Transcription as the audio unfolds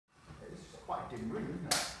quite a dim room,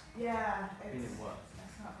 isn't it? Yeah, It's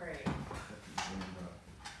not great.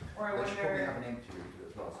 Or I they should probably wonder. have an empty room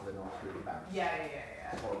as well, so they're not really bad.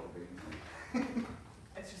 Yeah. It's horrible being.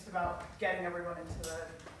 It's just about getting everyone into the.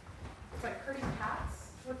 It's like herding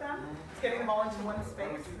cats with them. It's getting them all into one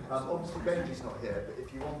space. Obviously Benji's not here, but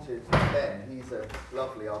if you wanted Ben, he's a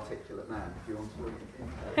lovely, articulate man. If you want to look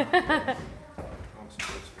at him.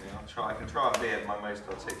 I can try and be at my most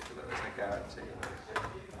articulate, I guarantee.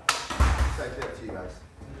 So it's up to you guys.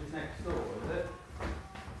 It's next door, is it?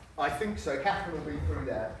 I think so. Catherine will be through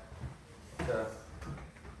there to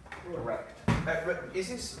direct. But this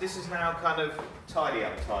is now kind of tidy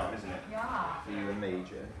up time, isn't it? Yeah. For you and me,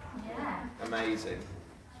 Joe. Yeah. Amazing.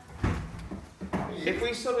 If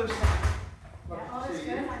we sort of... Yeah, all is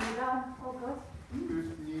good. How you going? All good.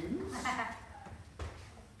 Good news.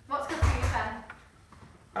 What's good for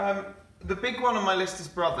you, Ben? The big one on my list is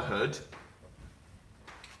Brotherhood.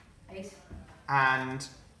 Ace. And